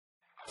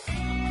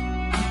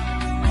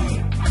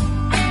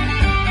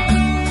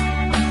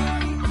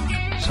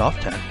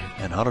SoftTech,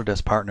 an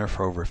Autodesk partner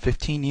for over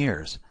 15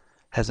 years,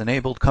 has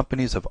enabled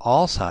companies of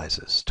all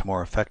sizes to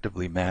more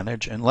effectively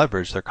manage and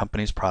leverage their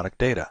company's product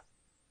data.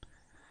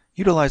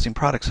 Utilizing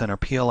ProductCenter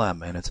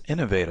PLM and its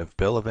innovative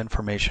Bill of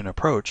Information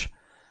approach,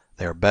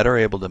 they are better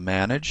able to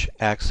manage,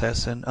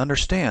 access, and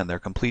understand their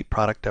complete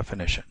product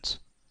definitions.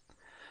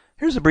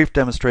 Here's a brief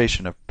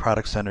demonstration of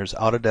ProductCenter's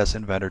Autodesk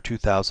Inventor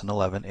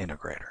 2011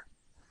 Integrator.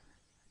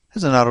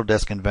 As an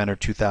Autodesk Inventor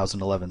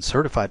 2011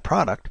 certified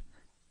product,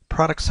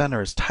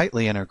 ProductCenter is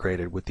tightly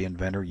integrated with the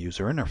Inventor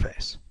user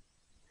interface.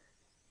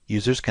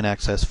 Users can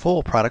access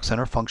full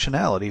ProductCenter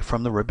functionality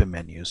from the ribbon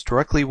menus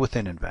directly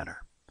within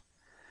Inventor,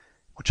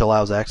 which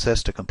allows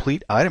access to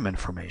complete item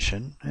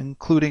information,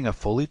 including a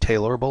fully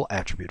tailorable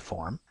attribute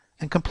form,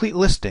 and complete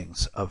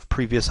listings of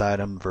previous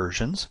item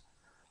versions,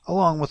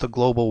 along with a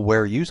global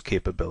where used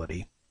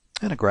capability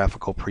and a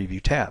graphical preview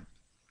tab.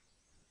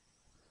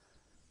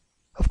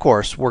 Of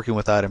course, working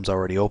with items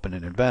already open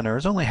in Inventor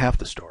is only half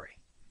the story.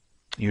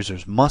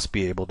 Users must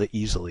be able to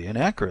easily and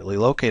accurately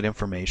locate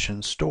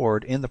information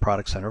stored in the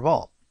ProductCenter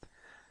Vault.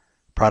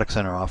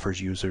 ProductCenter offers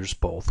users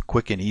both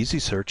quick and easy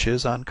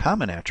searches on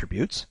common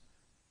attributes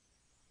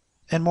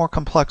and more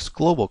complex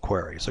global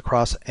queries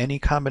across any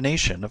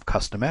combination of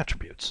custom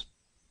attributes.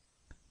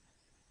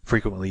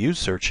 Frequently used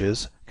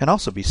searches can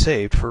also be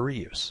saved for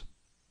reuse.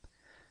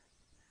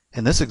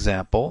 In this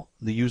example,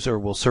 the user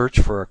will search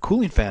for a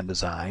cooling fan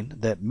design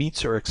that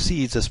meets or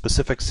exceeds a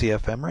specific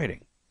CFM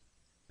rating.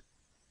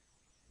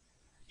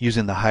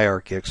 Using the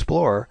Hierarchy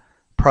Explorer,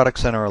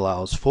 ProductCenter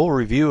allows full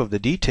review of the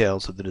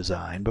details of the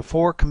design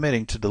before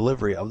committing to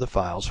delivery of the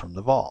files from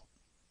the vault.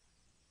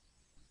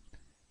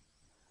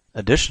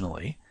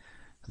 Additionally,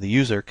 the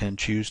user can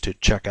choose to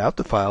check out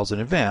the files in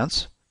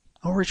advance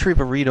or retrieve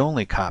a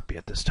read-only copy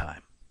at this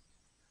time.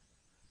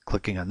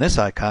 Clicking on this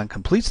icon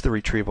completes the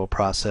retrieval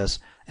process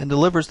and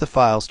delivers the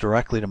files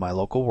directly to my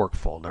local work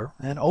folder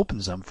and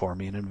opens them for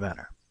me in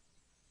Inventor.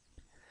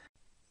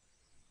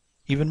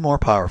 Even more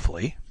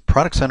powerfully,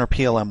 ProductCenter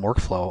PLM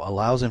workflow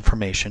allows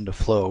information to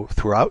flow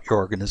throughout your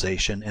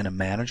organization in a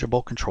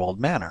manageable, controlled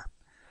manner.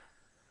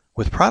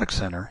 With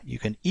ProductCenter, you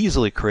can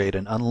easily create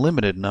an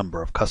unlimited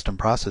number of custom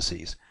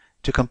processes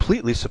to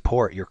completely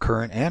support your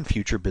current and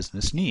future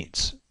business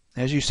needs,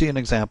 as you see an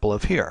example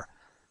of here,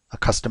 a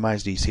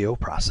customized ECO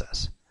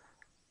process.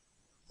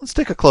 Let's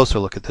take a closer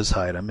look at this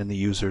item in the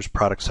user's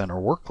ProductCenter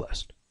work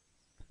list.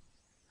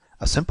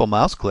 A simple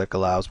mouse click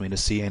allows me to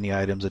see any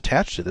items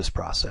attached to this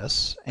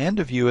process and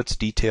to view its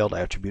detailed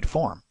attribute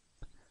form.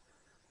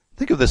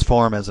 Think of this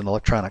form as an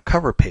electronic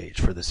cover page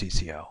for this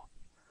ECO.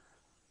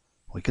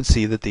 We can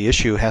see that the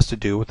issue has to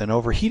do with an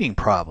overheating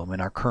problem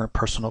in our current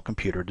personal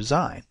computer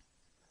design.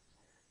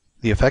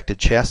 The affected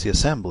chassis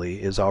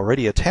assembly is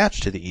already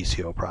attached to the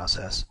ECO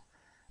process,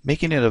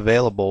 making it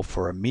available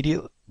for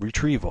immediate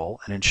retrieval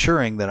and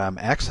ensuring that I'm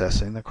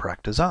accessing the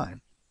correct design.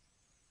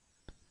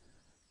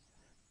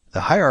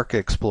 The Hierarchy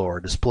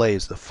Explorer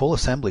displays the full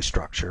assembly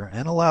structure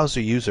and allows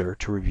the user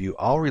to review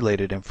all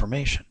related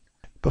information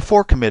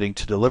before committing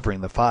to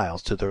delivering the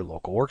files to their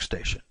local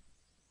workstation.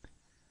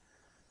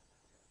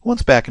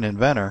 Once back in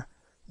Inventor,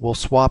 we'll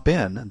swap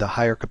in the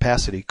higher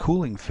capacity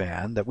cooling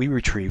fan that we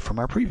retrieved from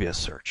our previous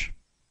search.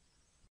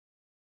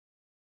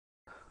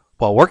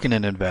 While working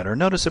in Inventor,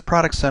 notice that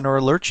ProductCenter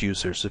alerts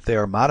users if they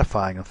are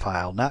modifying a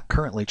file not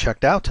currently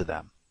checked out to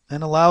them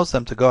and allows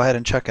them to go ahead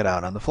and check it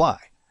out on the fly.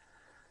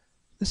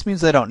 This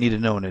means they don't need to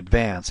know in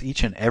advance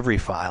each and every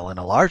file in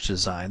a large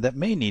design that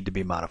may need to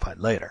be modified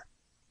later.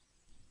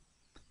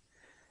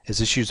 As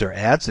this user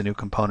adds a new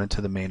component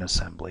to the main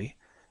assembly,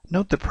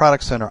 note that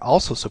ProductCenter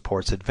also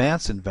supports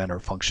advanced Inventor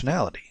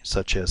functionality,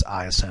 such as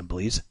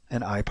iAssemblies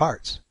and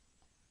iParts.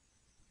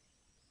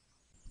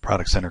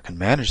 ProductCenter can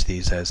manage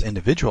these as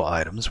individual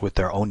items with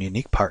their own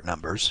unique part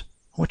numbers,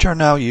 which are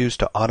now used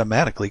to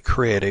automatically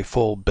create a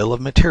full bill of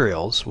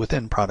materials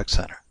within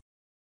ProductCenter.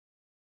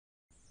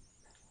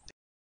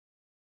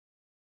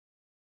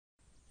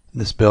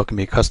 This bill can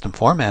be custom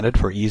formatted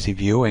for easy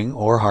viewing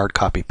or hard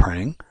copy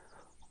printing,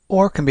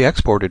 or can be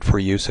exported for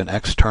use in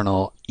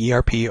external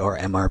ERP or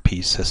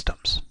MRP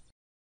systems.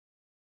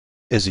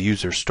 As the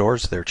user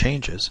stores their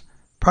changes,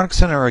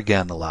 ProductCenter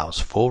again allows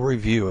full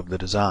review of the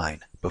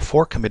design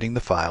before committing the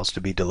files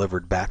to be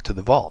delivered back to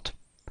the vault,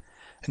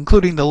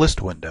 including the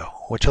list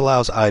window, which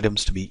allows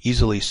items to be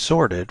easily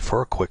sorted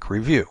for a quick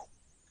review.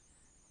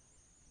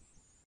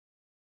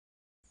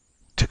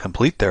 To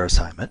complete their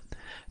assignment,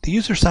 the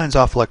user signs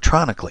off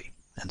electronically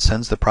and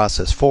sends the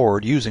process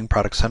forward using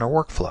ProductCenter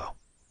Workflow.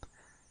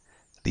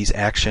 These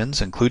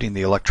actions, including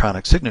the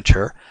electronic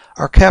signature,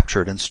 are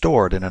captured and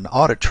stored in an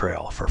audit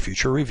trail for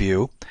future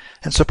review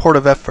and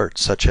supportive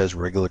efforts such as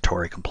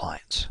regulatory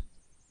compliance.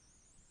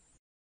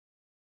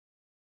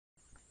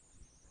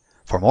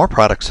 For more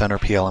ProductCenter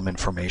PLM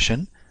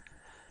information,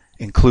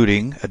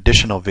 including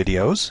additional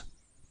videos,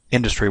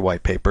 industry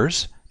white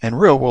papers, and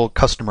real-world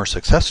customer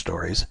success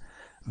stories,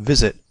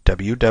 visit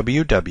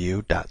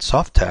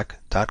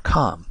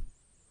www.softech.com.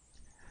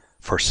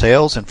 For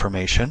sales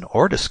information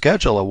or to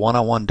schedule a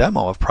one-on-one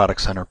demo of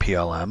ProductCenter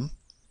PLM,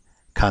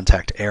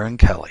 contact Aaron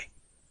Kelly.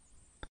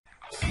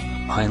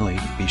 Finally,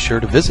 be sure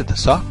to visit the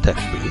SoftTech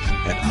booth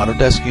at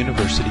Autodesk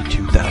University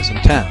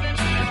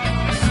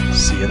 2010.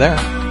 See you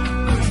there!